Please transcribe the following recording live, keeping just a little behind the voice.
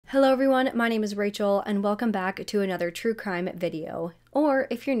Hello everyone, my name is Rachel and welcome back to another true crime video. Or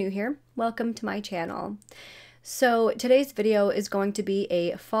if you're new here, welcome to my channel. So today's video is going to be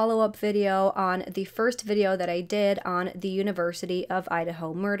a follow-up video on the first video that I did on the University of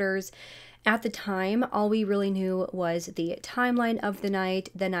Idaho murders. At the time, all we really knew was the timeline of the night,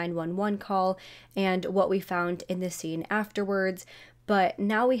 the 911 call, and what we found in the scene afterwards. But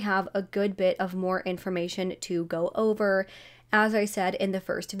now we have a good bit of more information to go over. As I said in the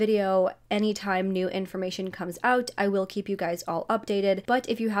first video, anytime new information comes out, I will keep you guys all updated. But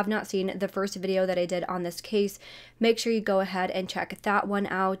if you have not seen the first video that I did on this case, make sure you go ahead and check that one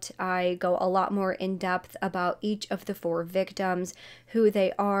out. I go a lot more in depth about each of the 4 victims, who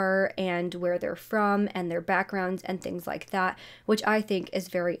they are and where they're from and their backgrounds and things like that, which I think is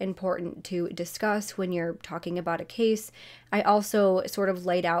very important to discuss when you're talking about a case. I also sort of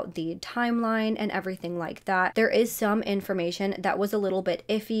laid out the timeline and everything like that. There is some information that was a little bit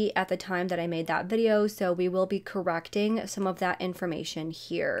iffy at the time that I made that video, so we will be correcting some of that information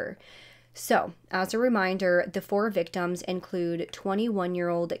here. So, as a reminder, the 4 victims include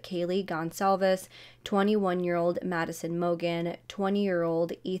 21-year-old Kaylee Gonsalves, 21-year-old Madison Mogan,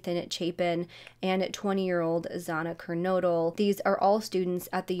 20-year-old Ethan Chapin, and 20-year-old Zana Kernodle. These are all students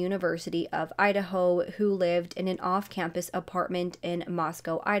at the University of Idaho who lived in an off-campus apartment in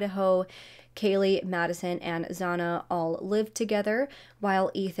Moscow, Idaho. Kaylee, Madison, and Zana all lived together, while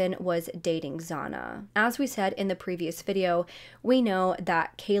Ethan was dating Zana. As we said in the previous video, we know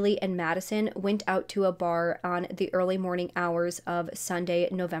that Kaylee and Madison went out to a bar on the early morning hours of Sunday,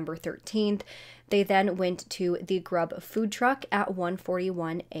 November 13th. They then went to the Grub food truck at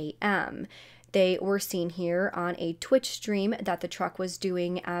 1:41 a.m. They were seen here on a Twitch stream that the truck was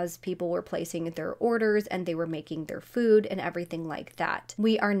doing as people were placing their orders and they were making their food and everything like that.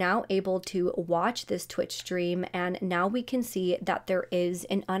 We are now able to watch this Twitch stream, and now we can see that there is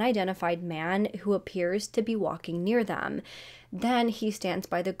an unidentified man who appears to be walking near them. Then he stands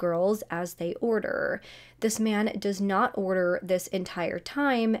by the girls as they order. This man does not order this entire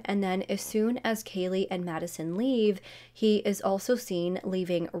time, and then as soon as Kaylee and Madison leave, he is also seen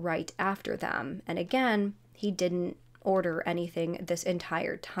leaving right after them. And again, he didn't order anything this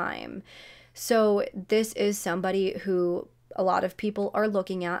entire time. So this is somebody who a lot of people are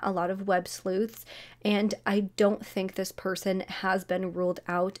looking at, a lot of web sleuths, and I don't think this person has been ruled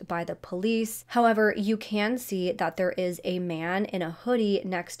out by the police. However, you can see that there is a man in a hoodie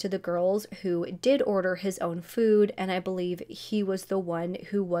next to the girls who did order his own food, and I believe he was the one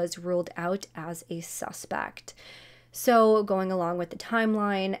who was ruled out as a suspect. So, going along with the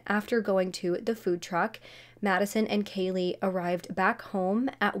timeline, after going to the food truck, Madison and Kaylee arrived back home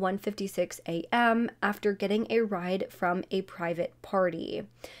at 1:56 a.m. after getting a ride from a private party.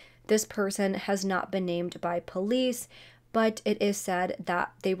 This person has not been named by police, but it is said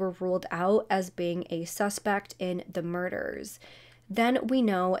that they were ruled out as being a suspect in the murders. Then we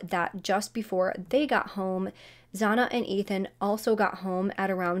know that just before they got home, Zana and Ethan also got home at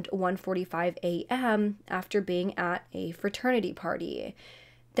around 1:45 a.m. after being at a fraternity party.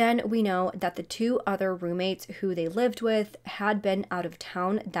 Then we know that the 2 other roommates who they lived with had been out of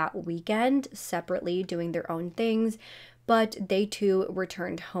town that weekend, separately doing their own things, but they too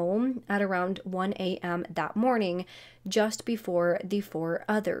returned home at around 1 a.m. that morning, just before the 4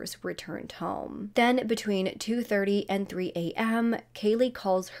 others returned home. Then between 2:30 and 3 a.m., Kaylee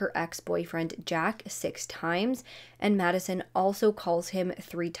calls her ex-boyfriend Jack 6 times, and Madison also calls him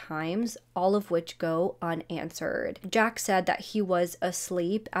 3 times, all of which go unanswered. Jack said that he was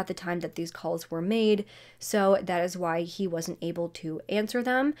asleep at the time that these calls were made, so that is why he wasn't able to answer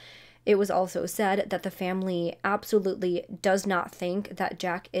them. It was also said that the family absolutely does not think that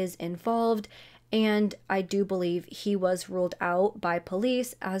Jack is involved, and I do believe he was ruled out by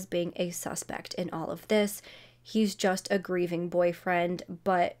police as being a suspect in all of this. He's just a grieving boyfriend,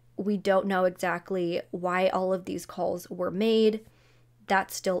 but we don't know exactly why all of these calls were made.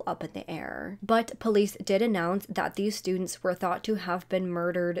 That's still up in the air. But police did announce that these students were thought to have been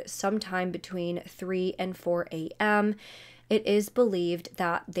murdered sometime between 3 and 4 a.m. It is believed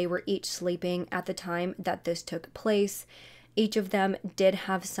that they were each sleeping at the time that this took place. Each of them did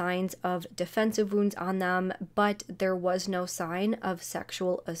have signs of defensive wounds on them, but there was no sign of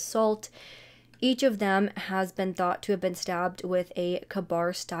sexual assault. Each of them has been thought to have been stabbed with a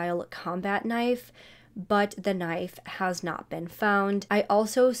Kabar-style combat knife, but the knife has not been found. I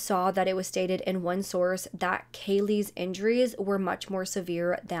also saw that it was stated in one source that Kaylee's injuries were much more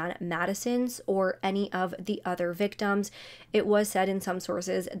severe than Madison's or any of the other victims. It was said in some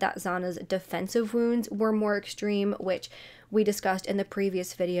sources that Zana's defensive wounds were more extreme, which we discussed in the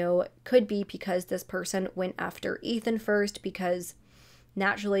previous video could be because this person went after Ethan first, because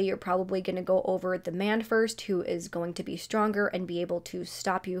Naturally, you're probably going to go over the man first, who is going to be stronger and be able to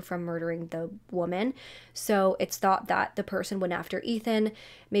stop you from murdering the woman. So it's thought that the person went after Ethan.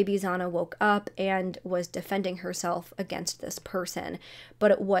 Maybe Zana woke up and was defending herself against this person.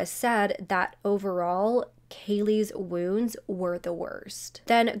 But it was said that overall, Kaylee's wounds were the worst.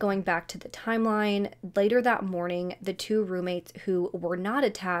 Then going back to the timeline, later that morning, the two roommates who were not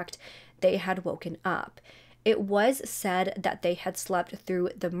attacked, they had woken up. It was said that they had slept through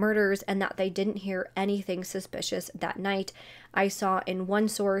the murders and that they didn't hear anything suspicious that night. I saw in one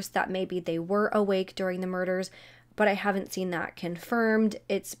source that maybe they were awake during the murders, but I haven't seen that confirmed.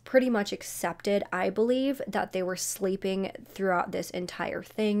 It's pretty much accepted, I believe, that they were sleeping throughout this entire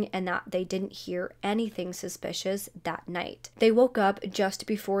thing and that they didn't hear anything suspicious that night. They woke up just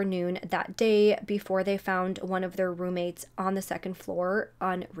before noon that day before they found one of their roommates on the second floor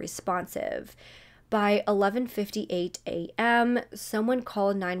unresponsive. By 11:58 a.m., someone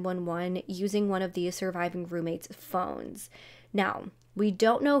called 911 using one of the surviving roommates' phones. Now, we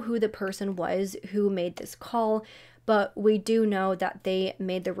don't know who the person was who made this call, but we do know that they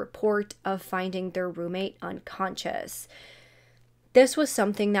made the report of finding their roommate unconscious. This was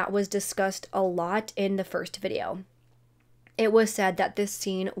something that was discussed a lot in the first video. It was said that this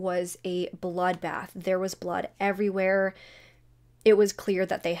scene was a bloodbath. There was blood everywhere. It was clear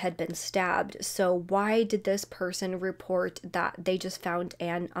that they had been stabbed. So why did this person report that they just found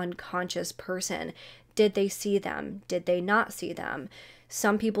an unconscious person? Did they see them? Did they not see them?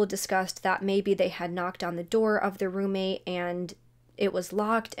 Some people discussed that maybe they had knocked on the door of their roommate and it was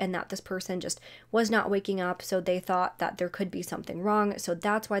locked and that this person just was not waking up, so they thought that there could be something wrong, so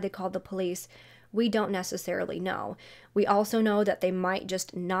that's why they called the police. We don't necessarily know. We also know that they might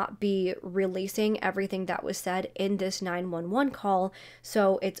just not be releasing everything that was said in this 911 call,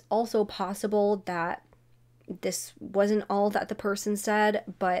 so it's also possible that this wasn't all that the person said,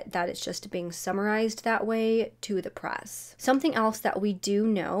 but that it's just being summarized that way to the press. Something else that we do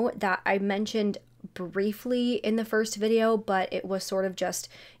know that I mentioned briefly in the first video, but it was sort of just,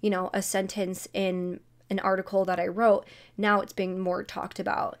 a sentence in an article that I wrote. Now it's being more talked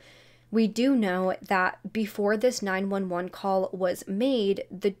about. We do know that before this 911 call was made,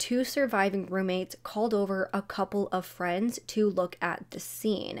 the two surviving roommates called over a couple of friends to look at the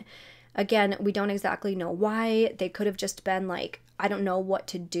scene. Again, we don't exactly know why. They could have just been like, I don't know what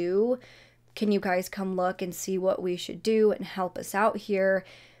to do. Can you guys come look and see what we should do and help us out here?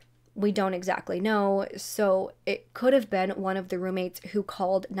 We don't exactly know. So it could have been one of the roommates who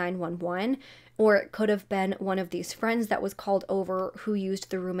called 911, or it could have been one of these friends that was called over who used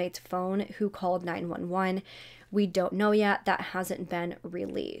the roommate's phone who called 911. We don't know yet. That hasn't been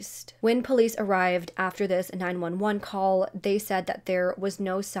released. When police arrived after this 911 call, they said that there was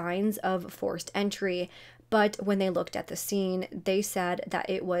no signs of forced entry, but when they looked at the scene, they said that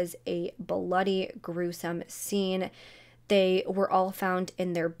it was a bloody, gruesome scene. They were all found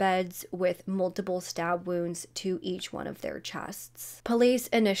in their beds with multiple stab wounds to each one of their chests. Police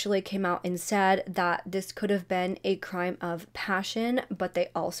initially came out and said that this could have been a crime of passion, but they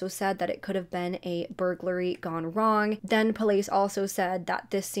also said that it could have been a burglary gone wrong. Then police also said that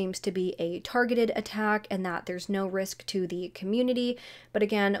this seems to be a targeted attack and that there's no risk to the community, but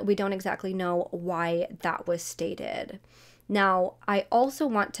again, we don't exactly know why that was stated. Now, I also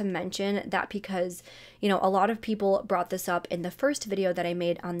want to mention that because, a lot of people brought this up in the first video that I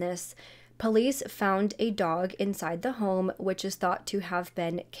made on this, police found a dog inside the home, which is thought to have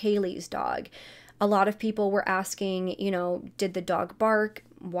been Kaylee's dog. A lot of people were asking, did the dog bark?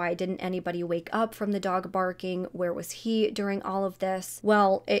 Why didn't anybody wake up from the dog barking? Where was he during all of this?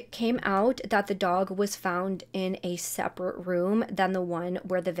 Well, it came out that the dog was found in a separate room than the one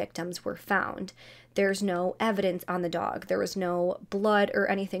where the victims were found. There's no evidence on the dog. There was no blood or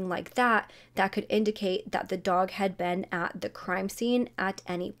anything like that that could indicate that the dog had been at the crime scene at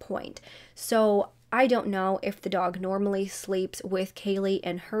any point. So I don't know if the dog normally sleeps with Kaylee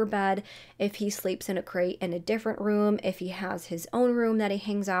in her bed, if he sleeps in a crate in a different room, if he has his own room that he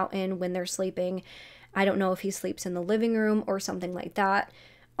hangs out in when they're sleeping. I don't know if he sleeps in the living room or something like that.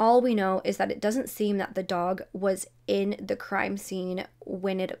 All we know is that it doesn't seem that the dog was in the crime scene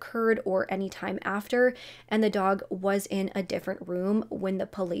when it occurred or any time after, and the dog was in a different room when the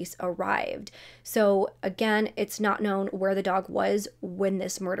police arrived. So again, it's not known where the dog was when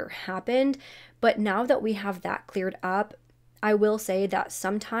this murder happened, but now that we have that cleared up, I will say that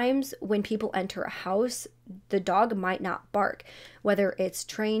sometimes when people enter a house, the dog might not bark, whether it's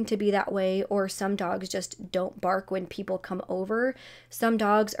trained to be that way or some dogs just don't bark when people come over. Some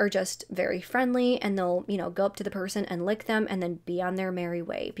dogs are just very friendly and they'll, go up to the person and lick them and then be on their merry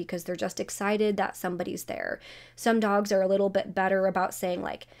way because they're just excited that somebody's there. Some dogs are a little bit better about saying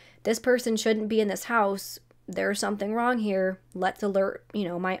like, this person shouldn't be in this house. There's something wrong here. Let's alert,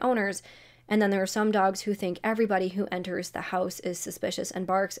 my owners. And then there are some dogs who think everybody who enters the house is suspicious and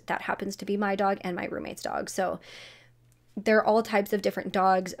barks. That happens to be my dog and my roommate's dog. So there are all types of different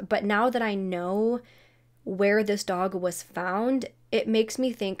dogs. But now that I know where this dog was found, it makes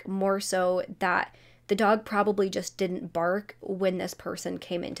me think more so that the dog probably just didn't bark when this person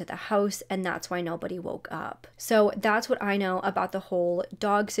came into the house, and that's why nobody woke up. So that's what I know about the whole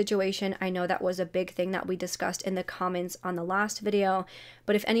dog situation. I know that was a big thing that we discussed in the comments on the last video,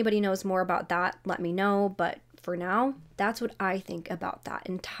 but if anybody knows more about that, let me know. But for now, that's what I think about that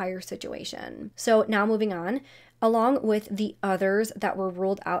entire situation. So now moving on. Along with the others that were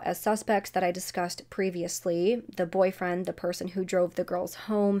ruled out as suspects that I discussed previously, the boyfriend, the person who drove the girls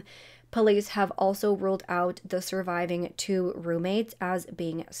home, police have also ruled out the surviving 2 roommates as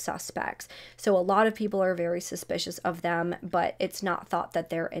being suspects. So a lot of people are very suspicious of them, but it's not thought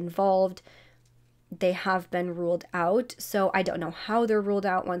that they're involved. They have been ruled out, so I don't know how they're ruled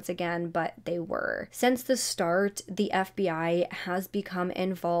out once again, but they were. Since the start, the FBI has become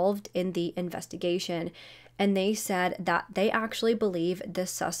involved in the investigation, and they said that they actually believe the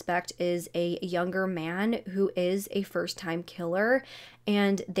suspect is a younger man who is a first-time killer,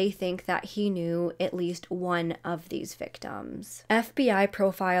 and they think that he knew at least one of these victims. FBI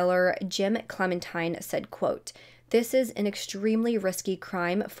profiler Jim Clementine said, quote, "This is an extremely risky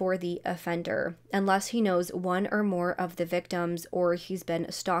crime for the offender, unless he knows one or more of the victims or he's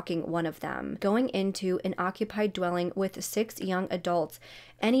been stalking one of them. Going into an occupied dwelling with 6 young adults,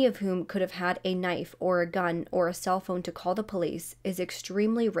 any of whom could have had a knife or a gun or a cell phone to call the police, is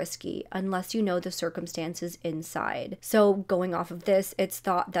extremely risky unless you know the circumstances inside." So going off of this, it's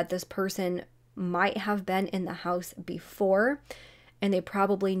thought that this person might have been in the house before, and they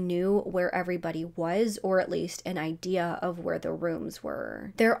probably knew where everybody was, or at least an idea of where the rooms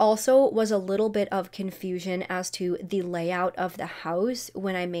were. There also was a little bit of confusion as to the layout of the house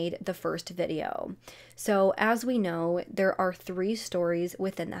when I made the first video. So as we know, there are 3 stories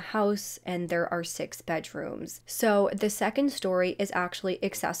within the house and there are 6 bedrooms. So the second story is actually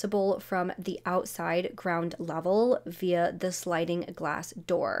accessible from the outside ground level via the sliding glass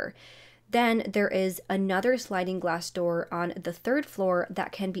door. Then there is another sliding glass door on the 3rd floor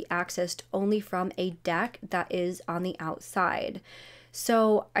that can be accessed only from a deck that is on the outside.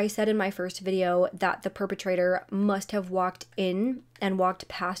 So I said in my first video that the perpetrator must have walked in and walked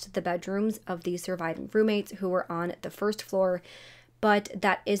past the bedrooms of the surviving roommates who were on the 1st floor, but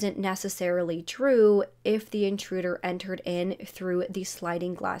that isn't necessarily true if the intruder entered in through the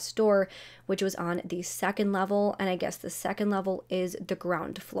sliding glass door, which was on the 2nd level, and I guess the 2nd level is the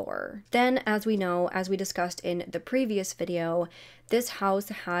ground floor. Then, as we know, as we discussed in the previous video, this house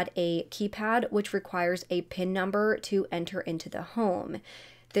had a keypad which requires a PIN number to enter into the home.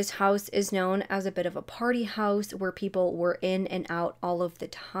 This house is known as a bit of a party house where people were in and out all of the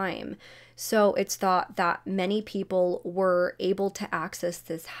time. So it's thought that many people were able to access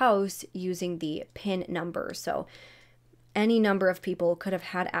this house using the PIN number. So any number of people could have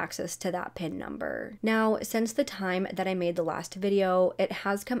had access to that PIN number. Now, since the time that I made the last video, it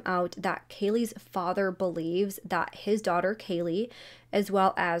has come out that Kaylee's father believes that his daughter Kaylee, as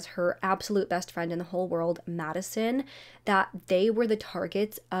well as her absolute best friend in the whole world, Madison, that they were the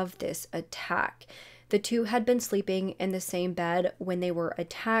targets of this attack. The 2 had been sleeping in the same bed when they were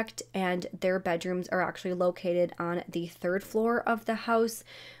attacked, and their bedrooms are actually located on the 3rd floor of the house,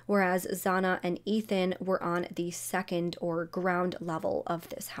 whereas Zana and Ethan were on the 2nd or ground level of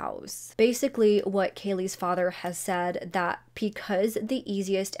this house. Basically, what Kaylee's father has said that because the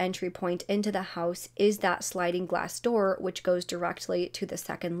easiest entry point into the house is that sliding glass door, which goes directly to the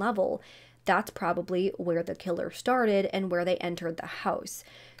 2nd level, that's probably where the killer started and where they entered the house.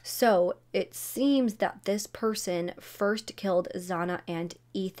 So it seems that this person first killed Zana and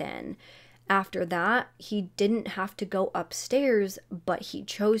Ethan. After that, he didn't have to go upstairs, but he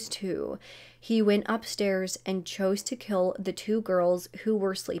chose to. He went upstairs and chose to kill the 2 girls who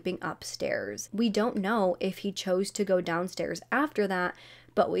were sleeping upstairs. We don't know if he chose to go downstairs after that,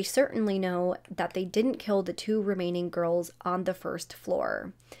 but we certainly know that they didn't kill the 2 remaining girls on the 1st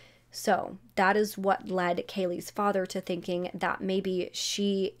floor. So that is what led Kaylee's father to thinking that maybe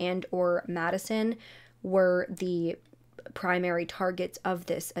she and or Madison were the primary targets of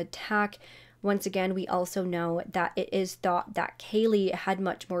this attack, Once again, we also know that it is thought that Kaylee had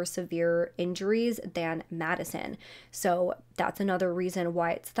much more severe injuries than Madison. So that's another reason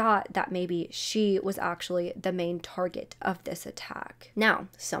why it's thought that maybe she was actually the main target of this attack. Now,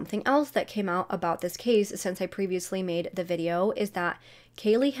 something else that came out about this case since I previously made the video is that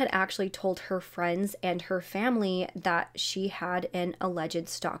Kaylee had actually told her friends and her family that she had an alleged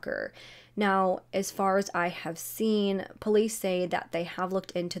stalker. Now, as far as I have seen, police say that they have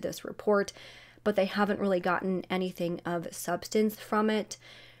looked into this report, but they haven't really gotten anything of substance from it.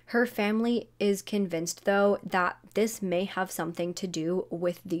 Her family is convinced, though, that this may have something to do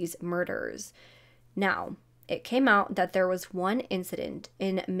with these murders. Now, it came out that there was one incident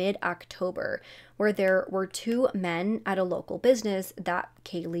in mid-October where there were two men at a local business that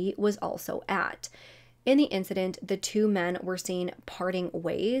Kaylee was also at. In the incident, the two men were seen parting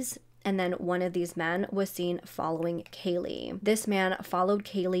ways, and then one of these men was seen following Kaylee. This man followed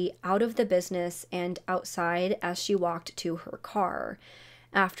Kaylee out of the business and outside as she walked to her car.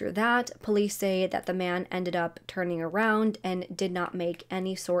 After that, police say that the man ended up turning around and did not make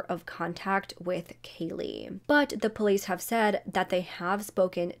any sort of contact with Kaylee. But the police have said that they have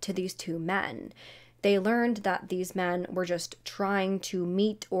spoken to these two men. They learned that these men were just trying to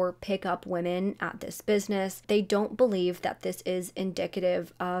meet or pick up women at this business. They don't believe that this is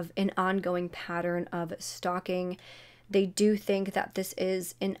indicative of an ongoing pattern of stalking. They do think that this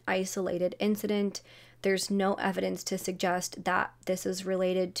is an isolated incident. There's no evidence to suggest that this is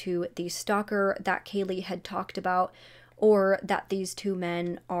related to the stalker that Kaylee had talked about, or that these two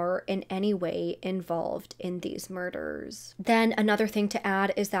men are in any way involved in these murders. Then another thing to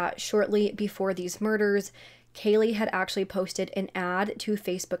add is that shortly before these murders, Kaylee had actually posted an ad to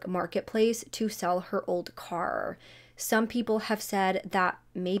Facebook Marketplace to sell her old car. Some people have said that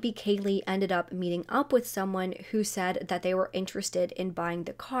maybe Kaylee ended up meeting up with someone who said that they were interested in buying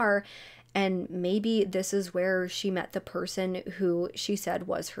the car, and maybe this is where she met the person who she said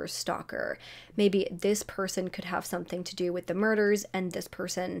was her stalker. Maybe this person could have something to do with the murders, and this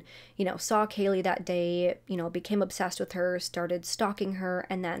person, saw Kaylee that day, became obsessed with her, started stalking her,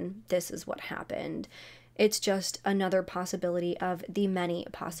 and then this is what happened. It's just another possibility of the many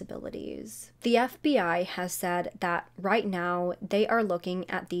possibilities. The FBI has said that right now they are looking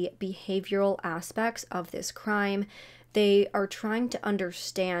at the behavioral aspects of this crime. They are trying to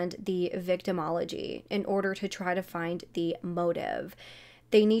understand the victimology in order to try to find the motive.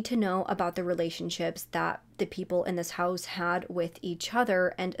 They need to know about the relationships that the people in this house had with each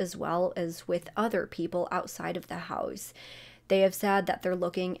other and as well as with other people outside of the house. They have said that they're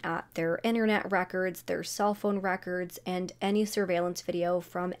looking at their internet records, their cell phone records, and any surveillance video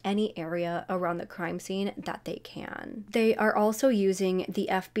from any area around the crime scene that they can. They are also using the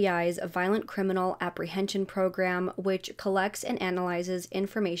FBI's Violent Criminal Apprehension Program, which collects and analyzes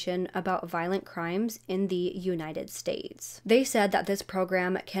information about violent crimes in the United States. They said that this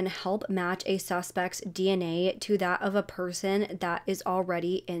program can help match a suspect's DNA to that of a person that is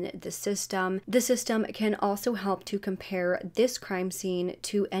already in the system. The system can also help to compare this crime scene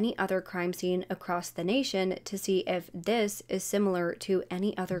to any other crime scene across the nation to see if this is similar to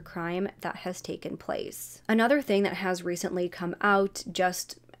any other crime that has taken place. Another thing that has recently come out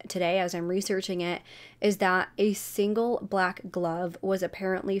just today as I'm researching it is that a single black glove was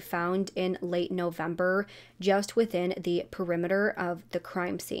apparently found in late November just within the perimeter of the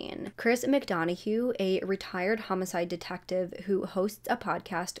crime scene. Chris McDonough, a retired homicide detective who hosts a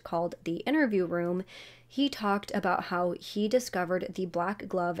podcast called The Interview Room, he talked about how he discovered the black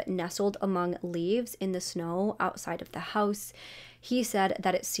glove nestled among leaves in the snow outside of the house. He said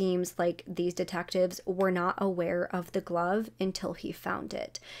that it seems like these detectives were not aware of the glove until he found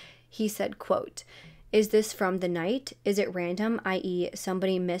it. He said, quote, "Is this from the night? Is it random, i.e.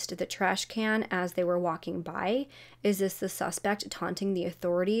 somebody missed the trash can as they were walking by? Is this the suspect taunting the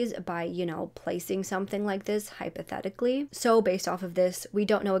authorities by, placing something like this hypothetically?" So based off of this, we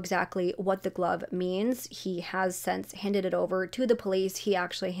don't know exactly what the glove means. He has since handed it over to the police. He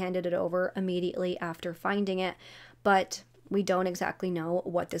actually handed it over immediately after finding it, but we don't exactly know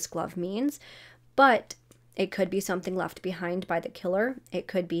what this glove means. But it could be something left behind by the killer. It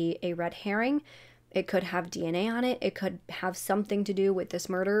could be a red herring. It could have DNA on it. It could have something to do with this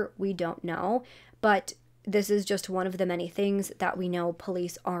murder. We don't know. But this is just one of the many things that we know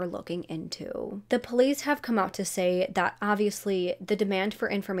police are looking into. The police have come out to say that obviously the demand for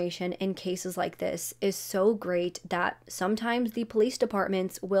information in cases like this is so great that sometimes the police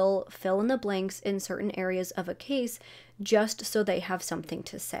departments will fill in the blanks in certain areas of a case just so they have something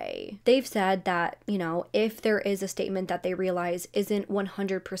to say. They've said that, if there is a statement that they realize isn't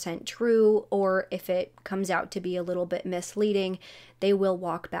 100% true, or if it comes out to be a little bit misleading, they will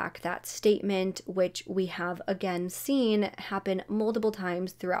walk back that statement, which we have again seen happen multiple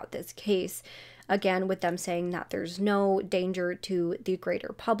times throughout this case. Again, with them saying that there's no danger to the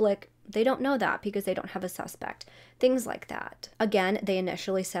greater public. They don't know that because they don't have a suspect. Things like that. Again, they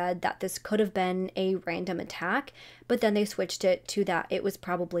initially said that this could have been a random attack, but then they switched it to that it was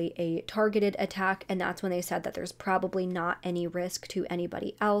probably a targeted attack, and that's when they said that there's probably not any risk to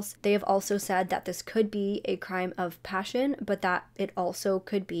anybody else. They have also said that this could be a crime of passion, but that it also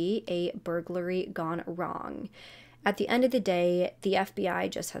could be a burglary gone wrong. At the end of the day, the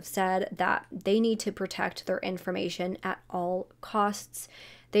FBI just have said that they need to protect their information at all costs.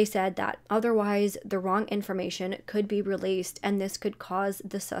 They said that otherwise the wrong information could be released and this could cause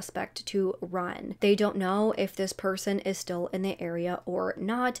the suspect to run. They don't know if this person is still in the area or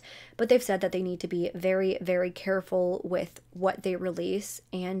not, but they've said that they need to be very, very careful with what they release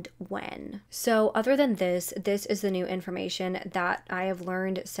and when. So other than this is the new information that I have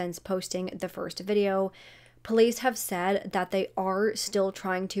learned since posting the first video. Police have said that they are still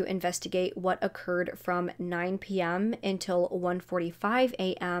trying to investigate what occurred from 9 p.m. until 1:45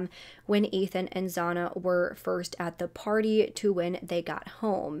 a.m. when Ethan and Zana were first at the party to when they got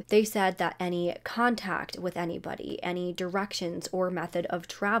home. They said that any contact with anybody, any directions or method of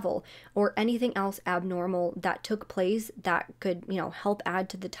travel, or anything else abnormal that took place that could, help add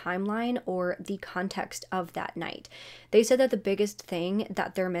to the timeline or the context of that night. They said that the biggest thing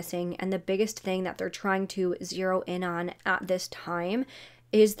that they're missing and the biggest thing that they're trying to zero in on at this time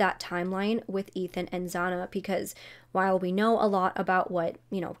is that timeline with Ethan and Zana, because while we know a lot about what,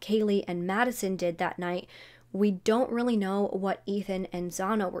 Kaylee and Madison did that night, we don't really know what Ethan and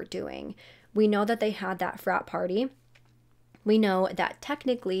Zana were doing. We know that they had that frat party. We know that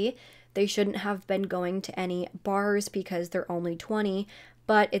technically they shouldn't have been going to any bars because they're only 20,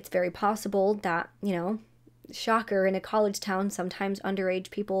 but it's very possible that, shocker, in a college town, sometimes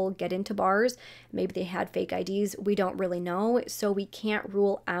underage people get into bars. Maybe they had fake IDs. We don't really know. So we can't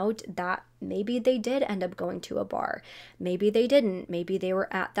rule out that maybe they did end up going to a bar. Maybe they didn't. Maybe they were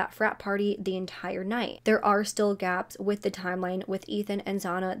at that frat party the entire night. There are still gaps with the timeline with Ethan and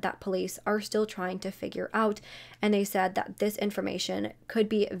Zana that police are still trying to figure out. And they said that this information could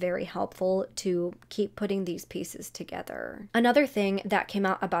be very helpful to keep putting these pieces together. Another thing that came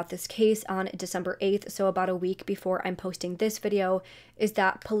out about this case on December 8th, so about a week before I'm posting this video, is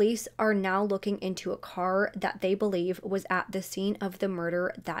that police are now looking into a car that they believe was at the scene of the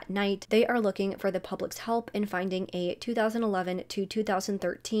murder that night. They are looking for the public's help in finding a 2011 to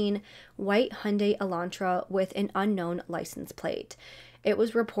 2013 white Hyundai Elantra with an unknown license plate. It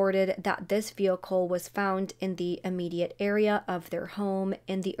was reported that this vehicle was found in the immediate area of their home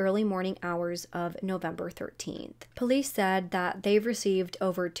in the early morning hours of November 13th. Police said that they've received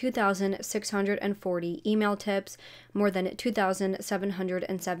over 2,640 email tips, more than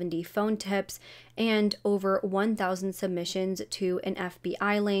 2,770 phone tips, and over 1,000 submissions to an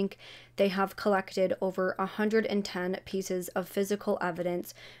FBI link. They have collected over 110 pieces of physical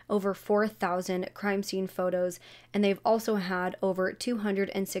evidence, over 4,000 crime scene photos, and they've also had over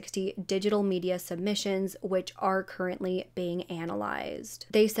 260 digital media submissions, which are currently being analyzed.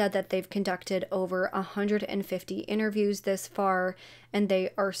 They said that they've conducted over 150 interviews this far, and they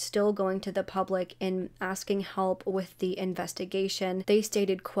are still going to the public and asking help with the investigation. They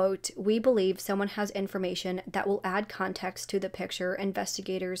stated, quote, "We believe someone has information that will add context to the picture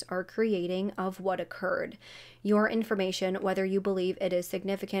investigators are creating of what occurred. Your information, whether you believe it is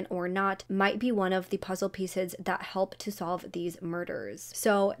significant or not, might be one of the puzzle pieces that help to solve these murders."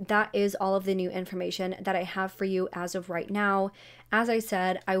 So that is all of the new information that I have for you as of right now. As I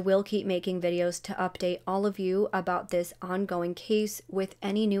said, I will keep making videos to update all of you about this ongoing case with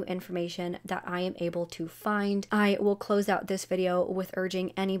any new information that I am able to find. I will close out this video with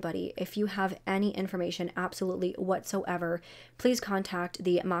urging anybody, if you have any information absolutely whatsoever, please contact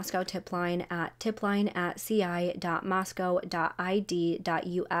the Moscow tip line at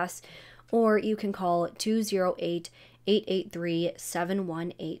tipline@ci.moscow.id.us, or you can call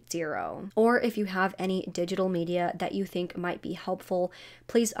 208-883-7180. Or if you have any digital media that you think might be helpful,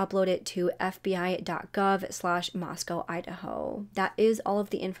 please upload it to fbi.gov/Moscow, Idaho. That is all of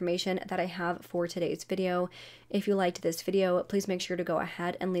the information that I have for today's video. If you liked this video, please make sure to go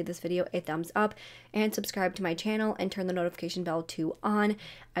ahead and leave this video a thumbs up and subscribe to my channel and turn the notification bell to on.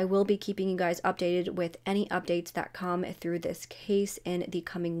 I will be keeping you guys updated with any updates that come through this case in the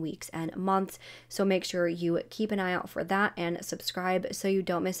coming weeks and months. So make sure you keep an eye out for that and subscribe so you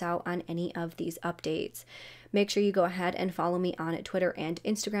don't miss out on any of these updates. make sure you go ahead and follow me on Twitter and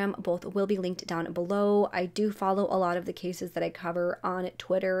Instagram. Both will be linked down below. I do follow a lot of the cases that I cover on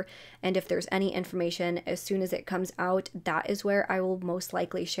Twitter, and if there's any information as soon as it comes out, that is where I will most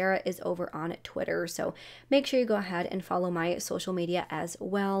likely share it, is over on Twitter. So make sure you go ahead and follow my social media as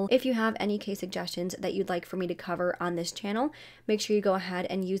well. If you have any case suggestions that you'd like for me to cover on this channel, make sure you go ahead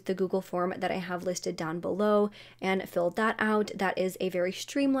and use the Google form that I have listed down below and fill that out. That is a very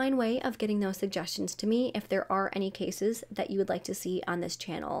streamlined way of getting those suggestions to me if there are any cases that you would like to see on this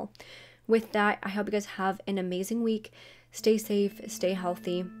channel. With that, I hope you guys have an amazing week. Stay safe, stay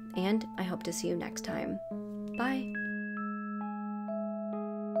healthy, and I hope to see you next time. Bye.